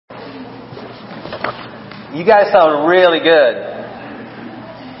You guys sound really good.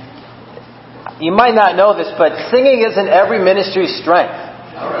 You might not know this, but singing isn't every ministry's strength.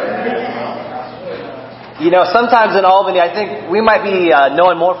 You know, sometimes in Albany, I think we might be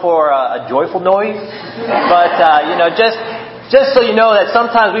known more for a joyful noise. But, just so you know that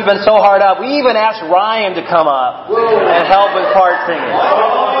sometimes we've been so hard up, we even asked Ryan to come up and help with part singing.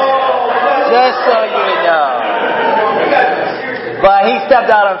 Just so you know. But he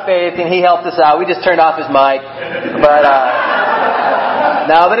stepped out on faith and he helped us out. We just turned off his mic. But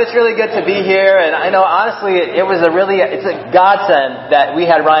it's really good to be here. And I know, honestly, it's a godsend that we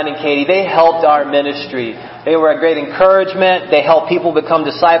had Ryan and Katie. They helped our ministry. They were a great encouragement. They helped people become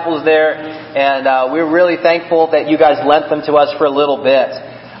disciples there. And we're really thankful that you guys lent them to us for a little bit.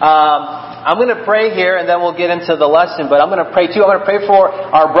 I'm going to pray here, and then we'll get into the lesson. But I'm going to pray, too. I'm going to pray for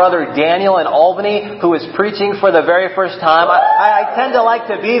our brother Daniel in Albany, who is preaching for the very first time. I tend to like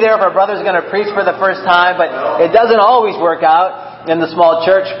to be there if our brother's going to preach for the first time, but it doesn't always work out in the small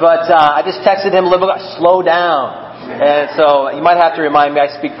church. But I just texted him a little bit, slow down. And so you might have to remind me. I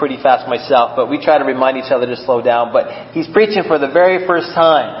speak pretty fast myself, but we try to remind each other to slow down. But he's preaching for the very first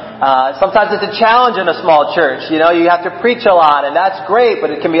time. Sometimes it's a challenge in a small church. You know, you have to preach a lot, and that's great,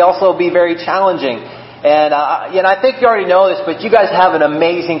 but it can also be very challenging. And I think you already know this, but you guys have an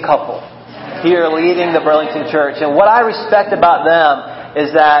amazing couple here leading the Burlington Church. And what I respect about them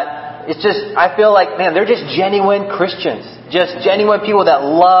is that I feel like, man, they're just genuine Christians, just genuine people that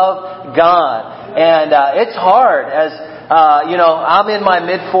love God. And it's hard as, I'm in my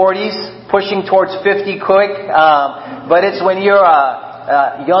mid-40s, pushing towards 50 quick. But it's when you're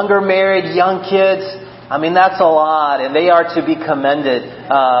younger married, young kids, I mean, that's a lot. And they are to be commended,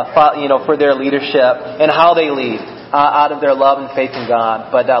 for their leadership and how they lead out of their love and faith in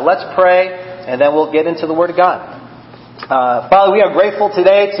God. But let's pray, and then we'll get into the Word of God. Father, we are grateful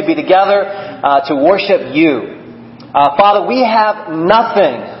today to be together to worship You. Father, we have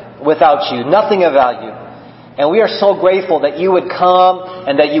nothing without You, nothing of value. And we are so grateful that You would come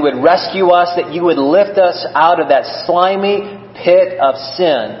and that You would rescue us, that You would lift us out of that slimy pit of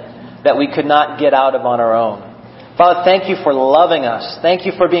sin that we could not get out of on our own. Father, thank You for loving us. Thank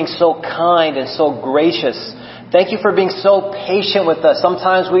You for being so kind and so gracious. Thank You for being so patient with us.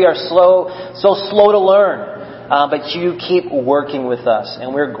 Sometimes we are so slow to learn. But You keep working with us,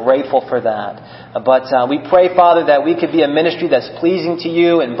 and we're grateful for that. But we pray, Father, that we could be a ministry that's pleasing to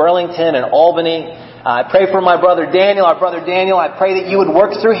You in Burlington and Albany. I pray for my brother Daniel, our brother Daniel. I pray that You would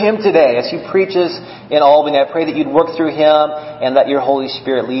work through him today as he preaches in Albany. I pray that You'd work through him and that Your Holy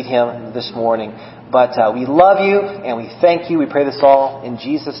Spirit lead him this morning. But we love You and we thank You. We pray this all in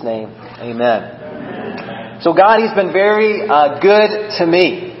Jesus' name. Amen. So God, He's been very good to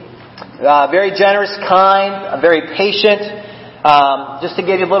me. Very generous, kind, very patient. Just to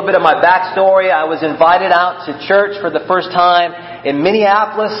give you a little bit of my backstory, I was invited out to church for the first time in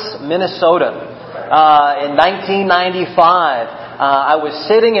Minneapolis, Minnesota. In 1995, I was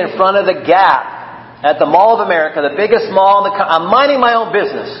sitting in front of the Gap at the Mall of America, the biggest mall in the country. I'm minding my own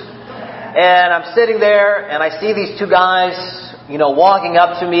business. And I'm sitting there, and I see these two guys, walking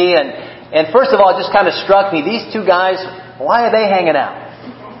up to me. And first of all, it just kind of struck me, these two guys, why are they hanging out?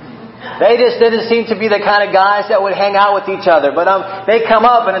 They just didn't seem to be the kind of guys that would hang out with each other. But they come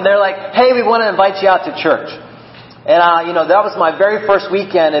up and they're like, hey, we want to invite you out to church. And, that was my very first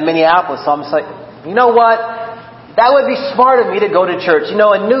weekend in Minneapolis. So I'm just like, you know what? That would be smart of me to go to church. A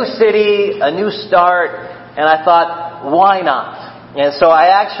new city, a new start. And I thought, why not? And so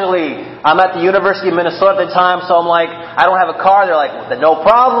I'm at the University of Minnesota at the time, so I'm like, I don't have a car. They're like, no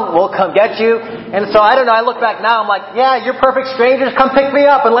problem, we'll come get you. And so I don't know, I look back now, I'm like, yeah, you're perfect strangers, come pick me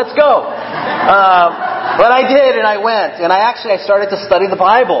up and let's go. But I did, and I went. And I started to study the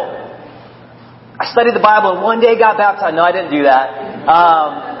Bible. I studied the Bible and one day got baptized. No, I didn't do that.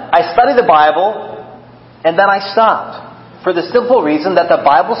 I studied the Bible, and then I stopped. For the simple reason that the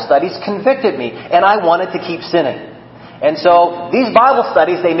Bible studies convicted me, and I wanted to keep sinning. And so these Bible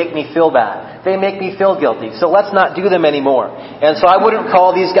studies, they make me feel bad. They make me feel guilty. So let's not do them anymore. And so I wouldn't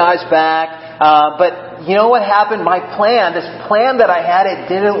call these guys back. But you know what happened? This plan that I had, it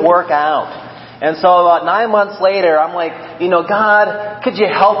didn't work out. And so about 9 months later, I'm like, God, could You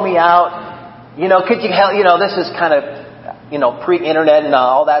help me out? Could You help? This is kind of, pre-internet and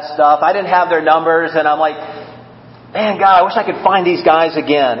all that stuff. I didn't have their numbers. And I'm like, man, God, I wish I could find these guys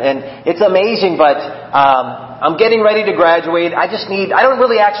again. And it's amazing, but I'm getting ready to graduate. I don't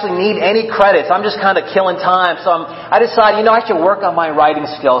really actually need any credits. I'm just kind of killing time. So I decided, I should work on my writing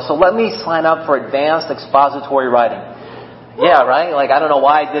skills. So let me sign up for advanced expository writing. Yeah, right? Like, I don't know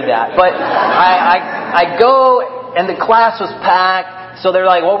why I did that. But I go, and the class was packed. So they're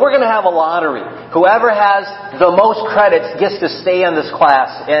like, well, we're going to have a lottery. Whoever has the most credits gets to stay in this class.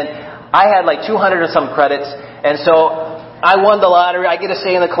 And I had like 200 and some credits. And so I won the lottery. I get to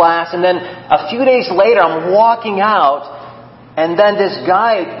stay in the class. And then a few days later, I'm walking out. And then this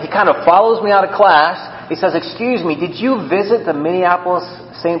guy, he kind of follows me out of class. He says, excuse me, did you visit the Minneapolis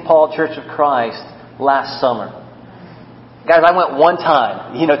St. Paul Church of Christ last summer? Guys, I went one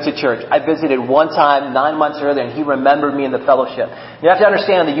time, to church. I visited one time 9 months earlier, and he remembered me in the fellowship. You have to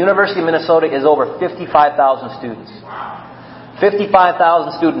understand, the University of Minnesota is over 55,000 students.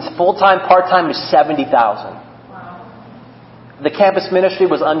 55,000 students. Full-time, part-time is 70,000. The campus ministry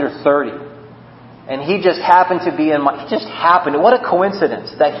was under 30. And he just happened to be what a coincidence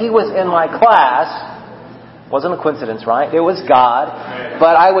that he was in my class. Wasn't a coincidence, right? It was God.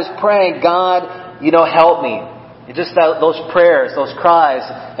 But I was praying, God, help me. Just those prayers, those cries,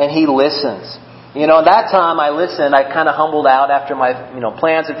 and He listens. That time I listened. I kind of humbled out after my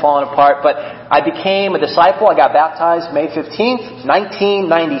plans had fallen apart. But I became a disciple. I got baptized May 15th,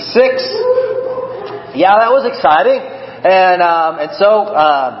 1996. Yeah, that was exciting. And so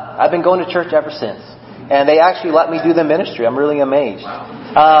I've been going to church ever since. And they actually let me do the ministry. I'm really amazed.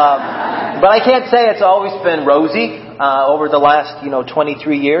 But I can't say it's always been rosy. Over the last 23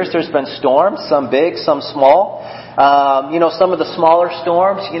 years, there's been storms, some big, some small. Some of the smaller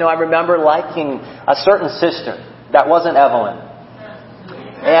storms, I remember liking a certain sister that wasn't Evelyn.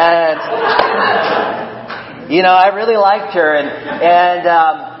 And, I really liked her and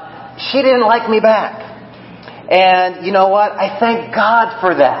she didn't like me back. And you know what? I thank God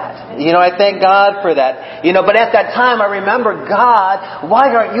for that. I thank God for that. But at that time I remember, God,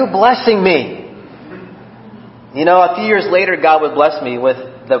 why aren't you blessing me? A few years later, God would bless me with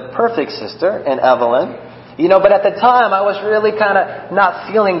the perfect sister in Evelyn. But at the time, I was really kind of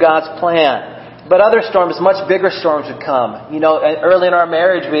not feeling God's plan. But other storms, much bigger storms would come. Early in our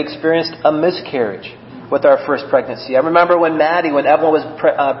marriage, we experienced a miscarriage with our first pregnancy. I remember when Evelyn was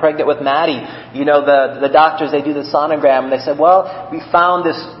pregnant with Maddie, the doctors, they do the sonogram, and they said, well, we found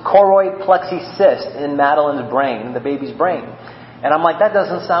this choroid plexus cyst in Madeline's brain, in the baby's brain. And I'm like, that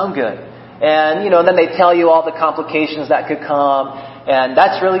doesn't sound good. And, then they tell you all the complications that could come. And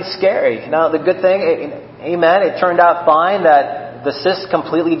that's really scary. Now, the good thing, amen, it turned out fine that the cyst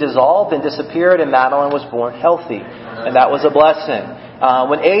completely dissolved and disappeared and Madeline was born healthy. And that was a blessing.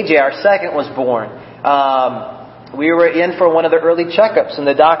 When AJ, our second, was born, we were in for one of the early checkups and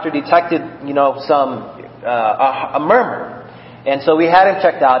the doctor detected, a murmur. And so we had him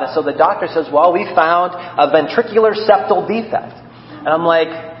checked out. And so the doctor says, well, we found a ventricular septal defect. And I'm like,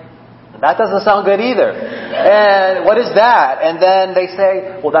 that doesn't sound good either. And what is that? And then they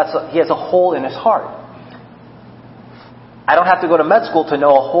say, well, he has a hole in his heart. I don't have to go to med school to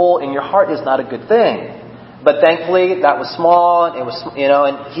know a hole in your heart is not a good thing. But thankfully, that was small. And it was,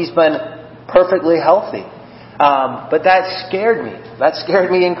 and he's been perfectly healthy. But that scared me. That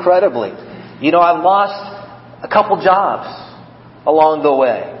scared me incredibly. I've lost a couple jobs along the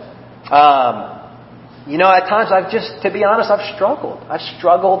way. At times to be honest, I've struggled. I've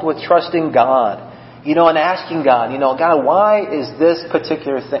struggled with trusting God, and asking God, God, why is this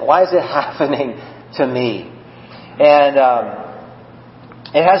particular thing, why is it happening to me? And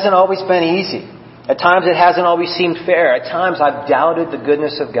it hasn't always been easy. At times it hasn't always seemed fair. At times I've doubted the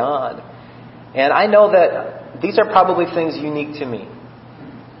goodness of God. And I know that these are probably things unique to me,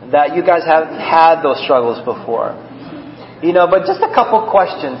 that you guys have had those struggles before. But just a couple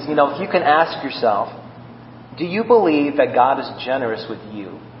questions, if you can ask yourself, do you believe that God is generous with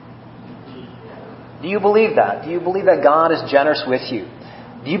you? Do you believe that? Do you believe that God is generous with you?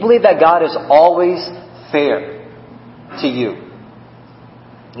 Do you believe that God is always fair to you?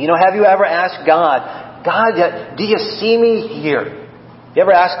 Have you ever asked God, do you see me here? You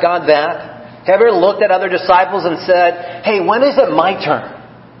ever asked God that? Have you ever looked at other disciples and said, hey, when is it my turn?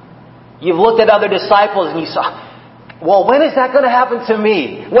 You've looked at other disciples and you saw, well, when is that going to happen to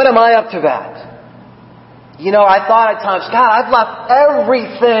me? When am I up to that? I thought at times, God, I've left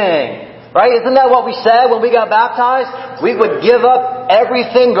everything. Right? Isn't that what we said when we got baptized? We would give up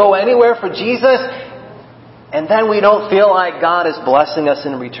everything, go anywhere for Jesus. And then we don't feel like God is blessing us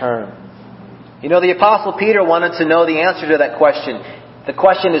in return. The Apostle Peter wanted to know the answer to that question. The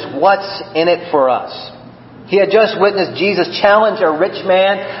question is, what's in it for us? He had just witnessed Jesus challenge a rich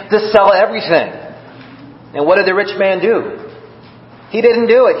man to sell everything. And what did the rich man do? He didn't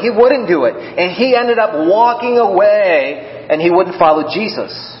do it. He wouldn't do it. And he ended up walking away and he wouldn't follow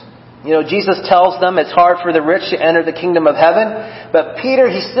Jesus. Jesus tells them it's hard for the rich to enter the kingdom of heaven. But Peter,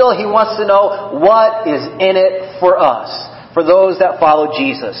 he wants to know what is in it for us, for those that follow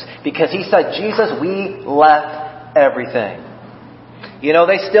Jesus. Because he said, Jesus, we left everything. You know,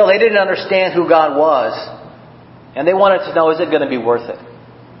 they didn't understand who God was. And they wanted to know, is it going to be worth it?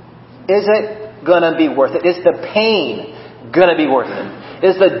 Is it going to be worth it? Is the pain going to be worth it?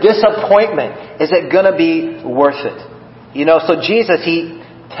 Is the disappointment, is it going to be worth it? You know, so Jesus, He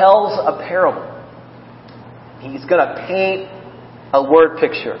tells a parable. He's going to paint a word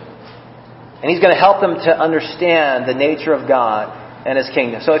picture. And He's going to help them to understand the nature of God and His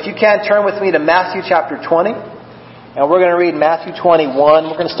kingdom. So if you can, turn with me to Matthew chapter 20. And we're going to read Matthew 21.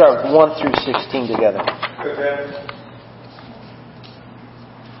 We're going to start with 1 through 16 together.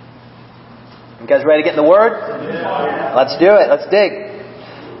 You guys ready to get in the Word? Yeah. Let's do it. Let's dig.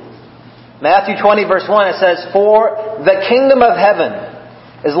 Matthew 20 verse 1, it says, "For the kingdom of heaven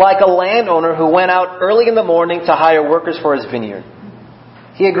is like a landowner who went out early in the morning to hire workers for his vineyard.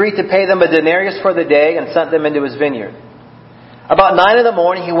 He agreed to pay them a denarius for the day and sent them into his vineyard. About 9 in the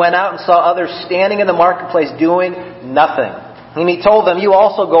morning, he went out and saw others standing in the marketplace doing nothing. And he told them, 'You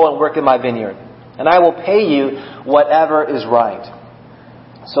also go and work in my vineyard, and I will pay you whatever is right.'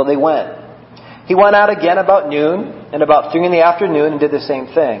 So they went. He went out again about noon, and about 3 in the afternoon, and did the same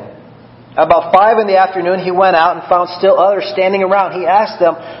thing. About 5 in the afternoon, he went out and found still others standing around. He asked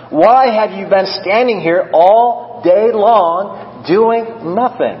them, 'Why have you been standing here all day long doing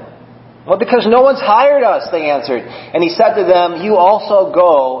nothing?' 'Well, because no one's hired us,' they answered. And he said to them, 'You also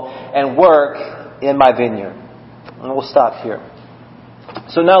go and work in my vineyard.'" And we'll stop here.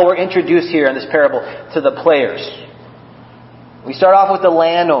 So now we're introduced here in this parable to the players. We start off with the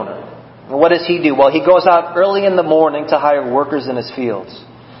landowner. And what does he do? Well, he goes out early in the morning to hire workers in his fields.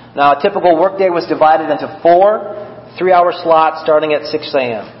 Now, a typical workday was divided into 4 3-hour slots starting at 6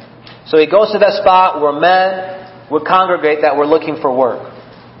 a.m. So he goes to that spot where men would congregate that were looking for work.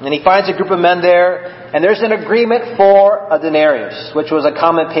 And he finds a group of men there, and there's an agreement for a denarius, which was a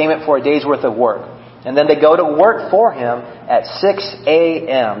common payment for a day's worth of work. And then they go to work for him at 6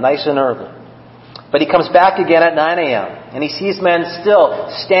 a.m., nice and early. But he comes back again at 9 a.m., and he sees men still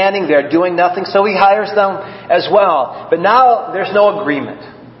standing there doing nothing, so he hires them as well. But now there's no agreement.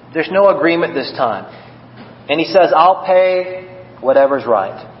 There's no agreement this time. And he says, "I'll pay whatever's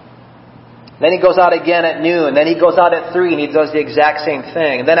right." Then he goes out again at noon. Then he goes out at 3 and he does the exact same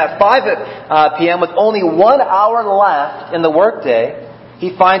thing. And then at 5 p.m. with only 1 hour left in the workday,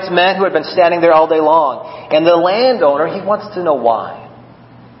 he finds men who had been standing there all day long. And the landowner, he wants to know why.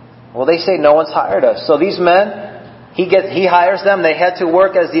 Well, they say no one's hired us. So these men, he hires them. They head to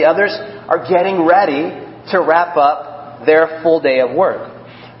work as the others are getting ready to wrap up their full day of work.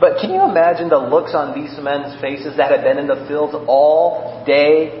 But can you imagine the looks on these men's faces that had been in the fields all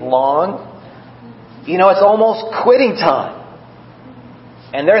day long? You know, it's almost quitting time.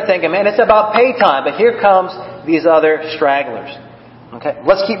 And they're thinking, man, it's about pay time. But here comes these other stragglers. Okay,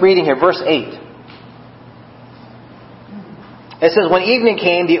 let's keep reading here. Verse 8. It says, "When evening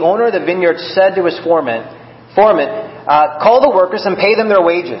came, the owner of the vineyard said to his foreman, 'Call the workers and pay them their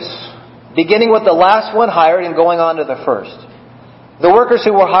wages, beginning with the last one hired and going on to the first.' The workers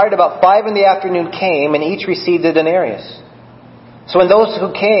who were hired about 5 in the afternoon came, and each received a denarius. So when those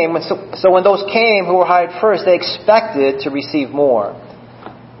came who were hired first, they expected to receive more.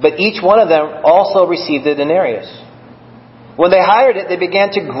 But each one of them also received a denarius. When they hired it, they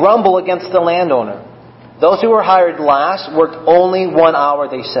began to grumble against the landowner. 'Those who were hired last worked only 1 hour,'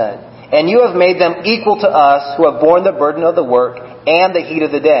 they said, 'and you have made them equal to us who have borne the burden of the work and the heat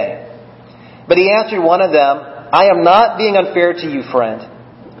of the day.' But he answered one of them, 'I am not being unfair to you, friend.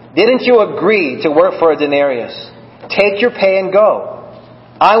 Didn't you agree to work for a denarius? Take your pay and go.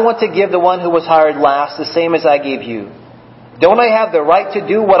 I want to give the one who was hired last the same as I gave you. Don't I have the right to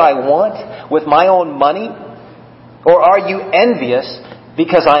do what I want with my own money? Or are you envious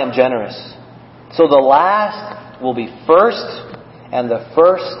because I am generous? So the last will be first, and the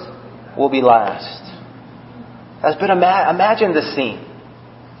first will be last.'" But imagine the scene.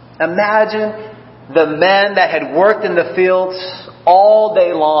 Imagine the men that had worked in the fields all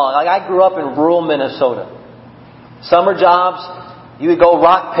day long. Like, I grew up in rural Minnesota. Summer jobs, you would go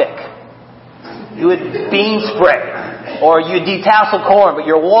rock pick. You would bean spray. Or you detassel corn, but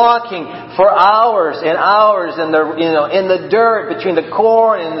you're walking for hours and hours in the dirt between the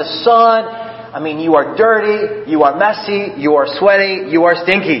corn and the sun. I mean, you are dirty, you are messy, you are sweaty, you are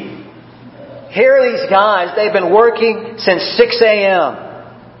stinky. Here are these guys, they've been working since 6 a.m.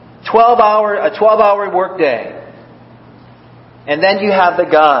 a 12-hour workday. And then you have the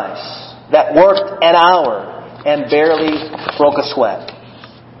guys that worked an hour and barely broke a sweat.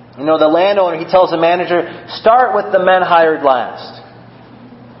 You know, the landowner, he tells the manager, "Start with the men hired last."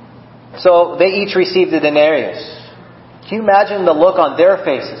 So they each received a denarius. Can you imagine the look on their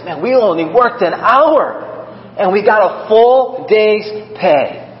faces? Man, we only worked an hour. and we got a full day's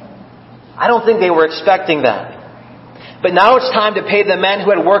pay. I don't think they were expecting that. But now it's time to pay the men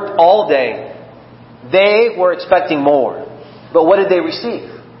who had worked all day. They were expecting more. But what did they receive?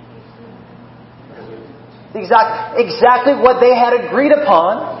 Exactly what they had agreed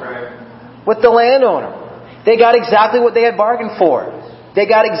upon with the landowner. They got exactly what they had bargained for. They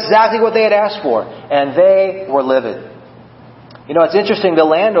got exactly what they had asked for. And they were livid. You know, it's interesting. The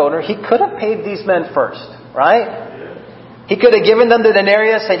landowner, he could have paid these men first, right? He could have given them the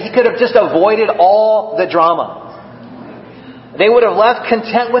denarius and he could have just avoided all the drama. They would have left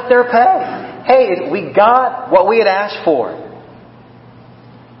content with their pay. Hey, we got what we had asked for.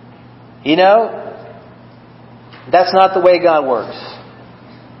 You know, that's not the way God works.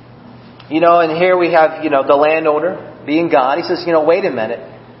 You know, and here we have, the landowner being God. He says, wait a minute.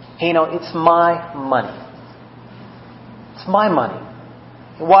 Hey, it's my money. It's my money.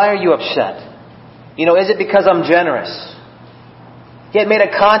 Why are you upset? Is it because I'm generous? He had made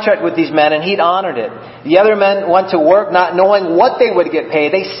a contract with these men and he'd honored it. The other men went to work not knowing what they would get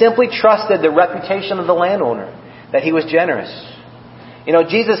paid. They simply trusted the reputation of the landowner, that he was generous.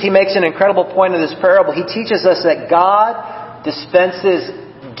 Jesus, he makes an incredible point in this parable. He teaches us that God dispenses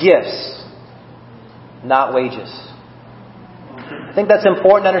gifts, not wages. I think that's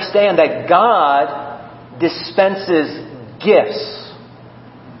important to understand, that God dispenses gifts,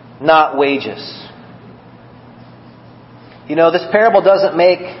 not wages. This parable doesn't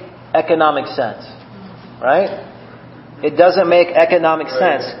make economic sense, right? It doesn't make economic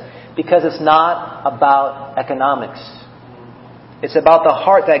sense because it's not about economics. It's about the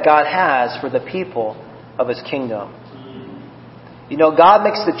heart that God has for the people of His kingdom. God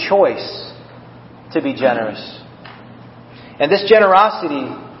makes the choice to be generous. And this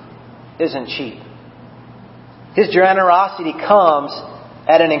generosity isn't cheap. His generosity comes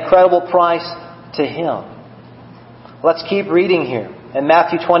at an incredible price to Him. Let's keep reading here. In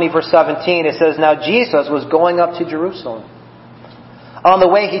Matthew 20, verse 17, it says, Now Jesus was going up to Jerusalem. On the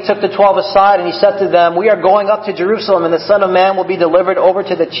way, He took the 12 aside and He said to them, We are going up to Jerusalem, and the Son of Man will be delivered over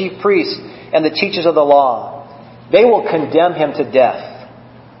to the chief priests and the teachers of the law. They will condemn Him to death,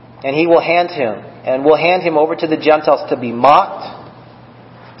 and will hand Him over to the Gentiles to be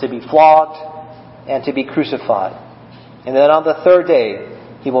mocked, to be flogged, and to be crucified. And then on the third day,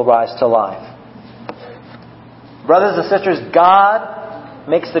 He will rise to life. Brothers and sisters, God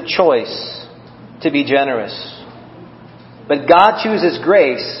makes the choice to be generous. But God chooses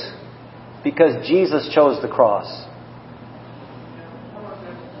grace because Jesus chose the cross.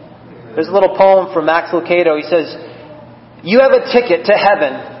 There's a little poem from Max Lucado. He says, You have a ticket to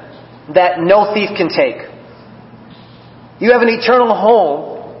heaven that no thief can take. You have an eternal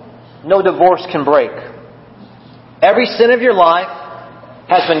home no divorce can break. Every sin of your life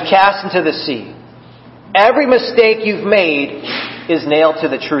has been cast into the sea. Every mistake you've made is nailed to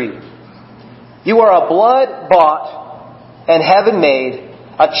the tree. You are a blood-bought and heaven-made,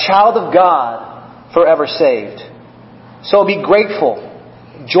 a child of God, forever saved. So be grateful,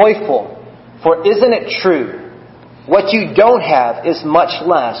 joyful, for isn't it true? What you don't have is much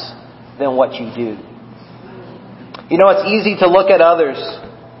less than what you do. It's easy to look at others.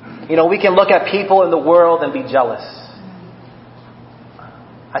 We can look at people in the world and be jealous.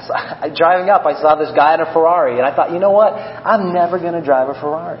 Driving up, I saw this guy in a Ferrari, and I thought, you know what? I'm never going to drive a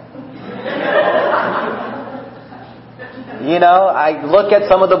Ferrari. I look at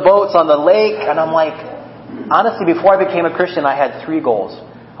some of the boats on the lake, and I'm like, honestly, before I became a Christian, I had 3 goals.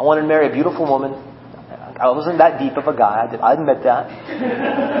 I wanted to marry a beautiful woman. I wasn't that deep of a guy, I admit that.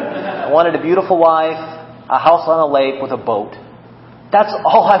 I wanted a beautiful wife, a house on a lake with a boat. That's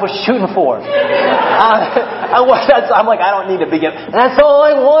all I was shooting for. I'm like, I don't need to begin. And that's all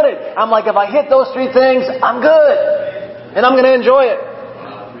I wanted. I'm like, if I hit those 3 things, I'm good. And I'm going to enjoy it.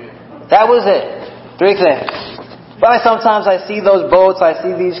 That was it. 3 things. But sometimes I see those boats, I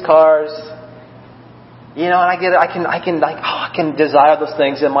see these cars, and I can desire those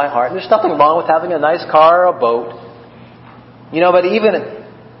things in my heart. There's nothing wrong with having a nice car or a boat. But even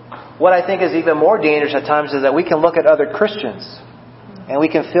what I think is even more dangerous at times is that we can look at other Christians and we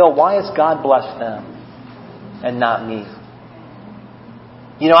can feel, why has God blessed them and not me?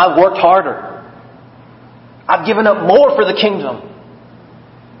 I've worked harder. I've given up more for the kingdom.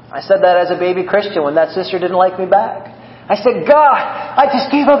 I said that as a baby Christian when that sister didn't like me back. I said, God, I just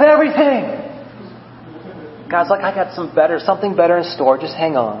gave up everything. God's like, I got something better in store. Just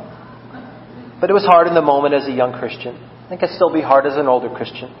hang on. But it was hard in the moment as a young Christian. I think it'd still be hard as an older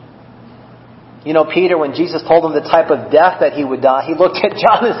Christian. Peter, when Jesus told him the type of death that he would die, he looked at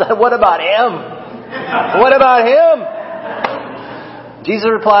John and said, what about him? What about him? Jesus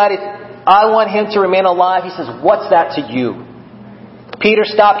replied, I want him to remain alive. He says, what's that to you? Peter,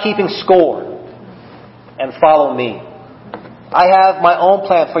 stop keeping score and follow me. I have my own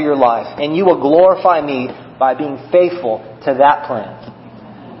plan for your life, and you will glorify me by being faithful to that plan.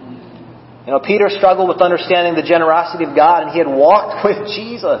 You know, Peter struggled with understanding the generosity of God, and he had walked with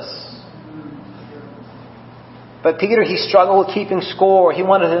Jesus. But Peter, he struggled with keeping score. He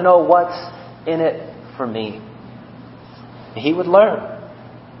wanted to know what's in it for me. He would learn.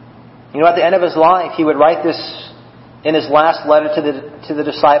 You know, at the end of his life, he would write this in his last letter to the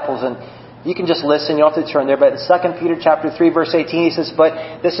disciples, and you can just listen. You don't have to turn there. But in 2 Peter chapter 3, verse 18, he says,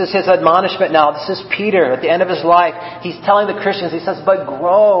 but this is his admonishment now. This is Peter at the end of his life. He's telling the Christians, he says, but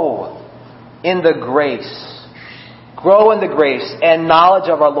grow in the grace. Grow in the grace and knowledge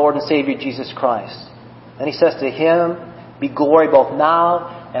of our Lord and Savior Jesus Christ. And he says, to him be glory both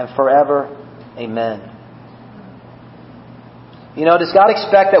now and forever. Amen. You know, does God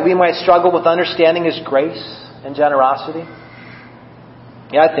expect that we might struggle with understanding His grace and generosity?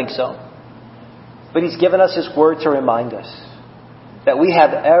 Yeah, I think so. But He's given us His Word to remind us that we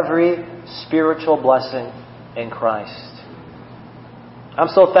have every spiritual blessing in Christ. I'm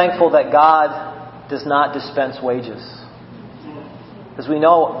so thankful that God does not dispense wages. Because we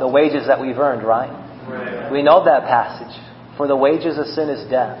know the wages that we've earned, right? We know that passage. For the wages of sin is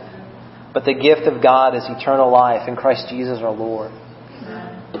death, but the gift of God is eternal life in Christ Jesus our Lord.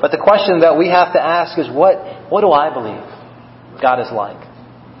 But the question that we have to ask is, what do I believe God is like?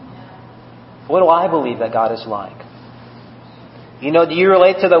 What do I believe that God is like? You know, do you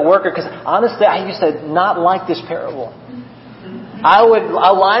relate to the worker? Because honestly, I used to not like this parable. I would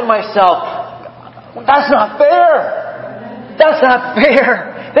align myself, that's not fair. That's not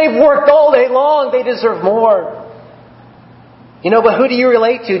fair. They've worked all day long. They deserve more. You know, but who do you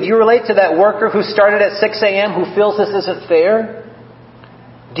relate to? Do you relate to that worker who started at 6 a.m. who feels this isn't fair?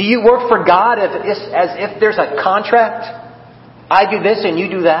 Do you work for God as if there's a contract? I do this and you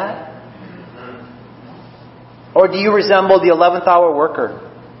do that? Or do you resemble the 11th hour worker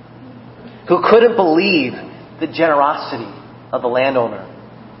who couldn't believe the generosity of the landowner?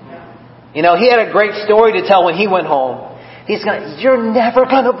 You know, he had a great story to tell when he went home. You're never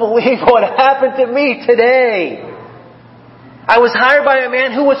going to believe what happened to me today. I was hired by a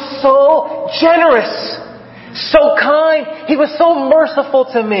man who was so generous, so kind. He was so merciful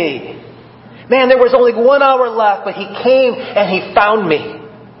to me. Man, there was only 1 hour left, but he came and he found me.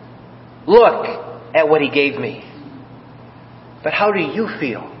 Look at what he gave me. But how do you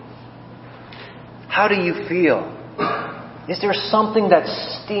feel? How do you feel? Is there something that's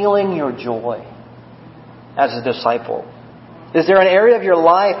stealing your joy as a disciple? Is there an area of your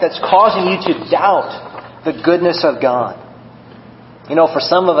life that's causing you to doubt the goodness of God? You know, for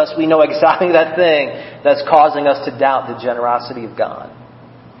some of us, we know exactly that thing that's causing us to doubt the generosity of God.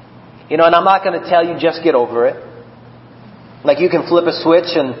 You know, and I'm not going to tell you just get over it. Like you can flip a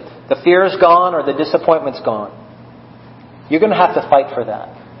switch and the fear is gone or the disappointment's gone. You're going to have to fight for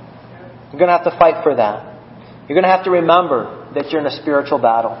that. You're going to have to fight for that. You're going to have to remember that you're in a spiritual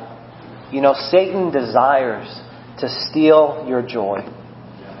battle. You know, Satan desires to steal your joy.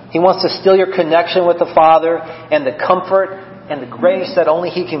 He wants to steal your connection with the Father and the comfort and the grace that only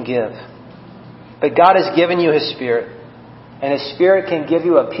He can give. But God has given you His Spirit. And His Spirit can give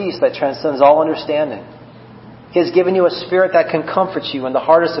you a peace that transcends all understanding. He has given you a Spirit that can comfort you in the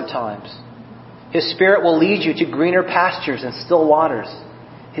hardest of times. His Spirit will lead you to greener pastures and still waters.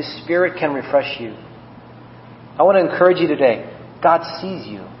 His Spirit can refresh you. I want to encourage you today. God sees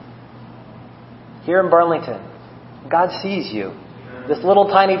you. Here in Burlington, God sees you. This little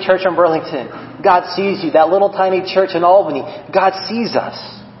tiny church in Burlington, God sees you. That little tiny church in Albany, God sees us.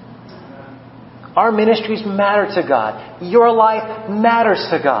 Our ministries matter to God. Your life matters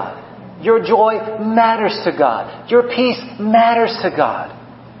to God. Your joy matters to God. Your peace matters to God.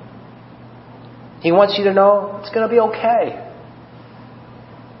 He wants you to know it's going to be okay.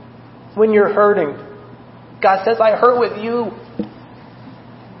 When you're hurting, God says, I hurt with you.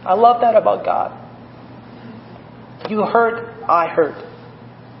 I love that about God. You hurt, I hurt.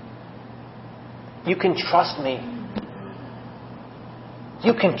 You can trust me.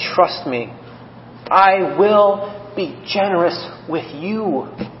 You can trust me. I will be generous with you.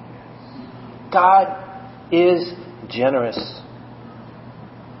 God is generous.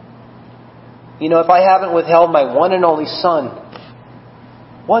 You know, if I haven't withheld my one and only Son,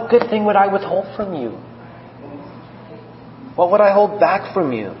 what good thing would I withhold from you? What would I hold back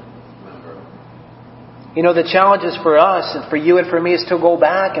from you? You know, the challenge is for us and for you and for me is to go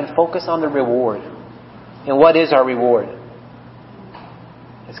back and focus on the reward. And what is our reward?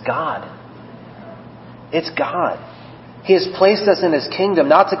 It's God. It's God. He has placed us in His kingdom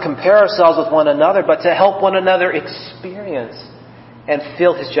not to compare ourselves with one another, but to help one another experience and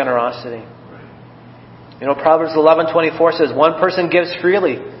feel His generosity. Proverbs 11:24 says, one person gives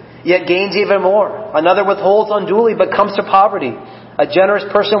freely, yet gains even more. Another withholds unduly, but comes to poverty. A generous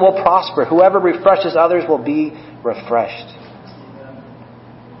person will prosper. Whoever refreshes others will be refreshed.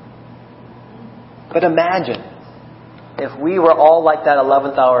 But imagine if we were all like that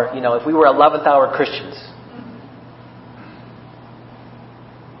 11th hour, if we were 11th hour Christians.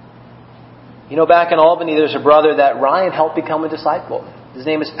 Back in Albany, there's a brother that Ryan helped become a disciple. His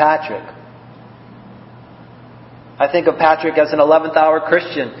name is Patrick. I think of Patrick as an 11th hour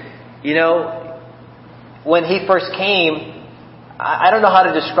Christian. When he first came, I don't know how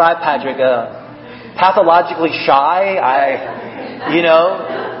to describe Patrick. Pathologically shy.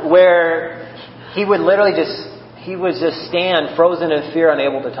 Where he would literally just stand frozen in fear,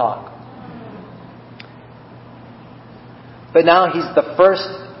 unable to talk. But now he's the first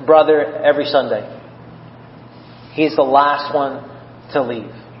brother every Sunday. He's the last one to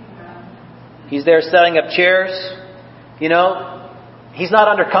leave. He's there setting up chairs. He's not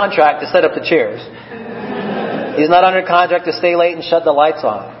under contract to set up the chairs. He's not under contract to stay late and shut the lights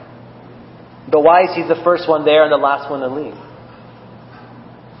on. But why is he the first one there and the last one to leave?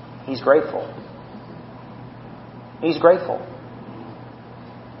 He's grateful. He's grateful.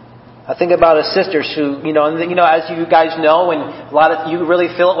 I think about his sisters who, as you guys know, and you really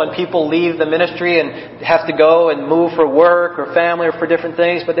feel it when people leave the ministry and have to go and move for work or family or for different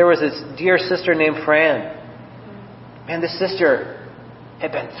things. But there was this dear sister named Fran. Man, this sister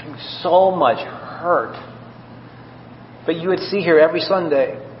had been through so much hurt. But you would see her every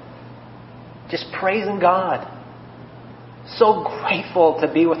Sunday just praising God. So grateful to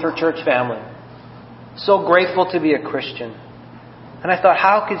be with her church family. So grateful to be a Christian. And I thought,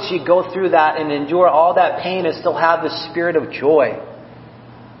 how could she go through that and endure all that pain and still have the spirit of joy?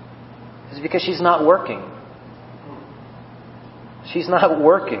 It's because she's not working. She's not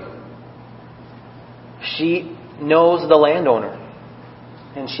working. She knows the landowner.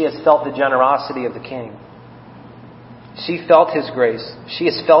 And she has felt the generosity of the King. She felt His grace. She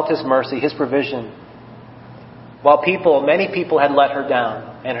has felt His mercy, His provision. While many people had let her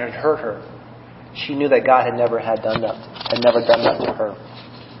down and had hurt her, she knew that God had never done that to her.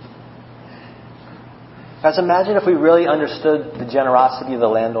 Guys, imagine if we really understood the generosity of the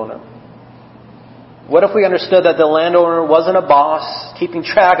landowner. What if we understood that the landowner wasn't a boss keeping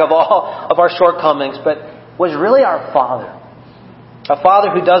track of all of our shortcomings, but was really our Father? A Father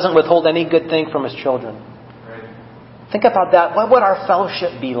who doesn't withhold any good thing from His children. Think about that. What would our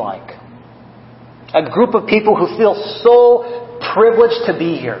fellowship be like? A group of people who feel so privileged to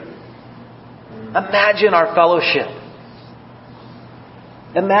be here. Imagine our fellowship.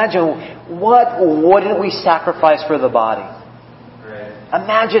 Imagine what wouldn't we sacrifice for the body?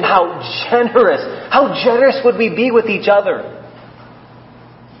 Imagine how generous would we be with each other?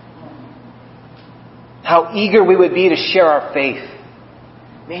 How eager we would be to share our faith.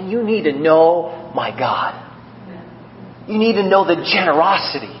 Man, you need to know my God. You need to know the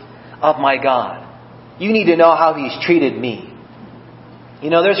generosity of my God. You need to know how He's treated me.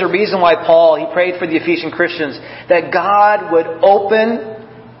 There's a reason why Paul, he prayed for the Ephesian Christians that God would open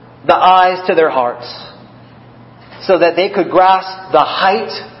the eyes to their hearts so that they could grasp the height,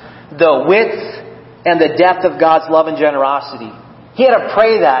 the width, and the depth of God's love and generosity. He had to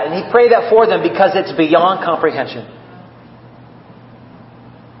pray that, and he prayed that for them because it's beyond comprehension.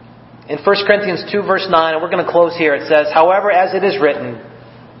 In 1 Corinthians 2 verse 9, and we're going to close here, it says, however, as it is written,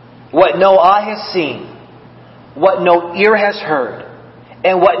 what no eye has seen, what no ear has heard,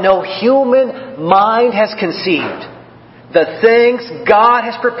 and what no human mind has conceived, the things God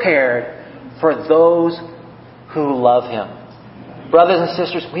has prepared for those who love Him. Brothers and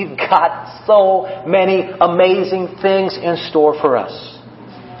sisters, we've got so many amazing things in store for us.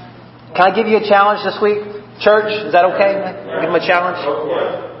 Can I give you a challenge this week? Church, is that okay? Give them a challenge?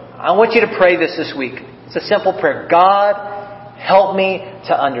 I want you to pray this week. It's a simple prayer. God, help me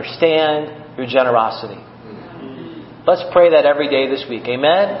to understand your generosity. Let's pray that every day this week.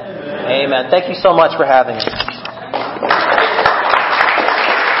 Amen? Amen. Thank you so much for having us.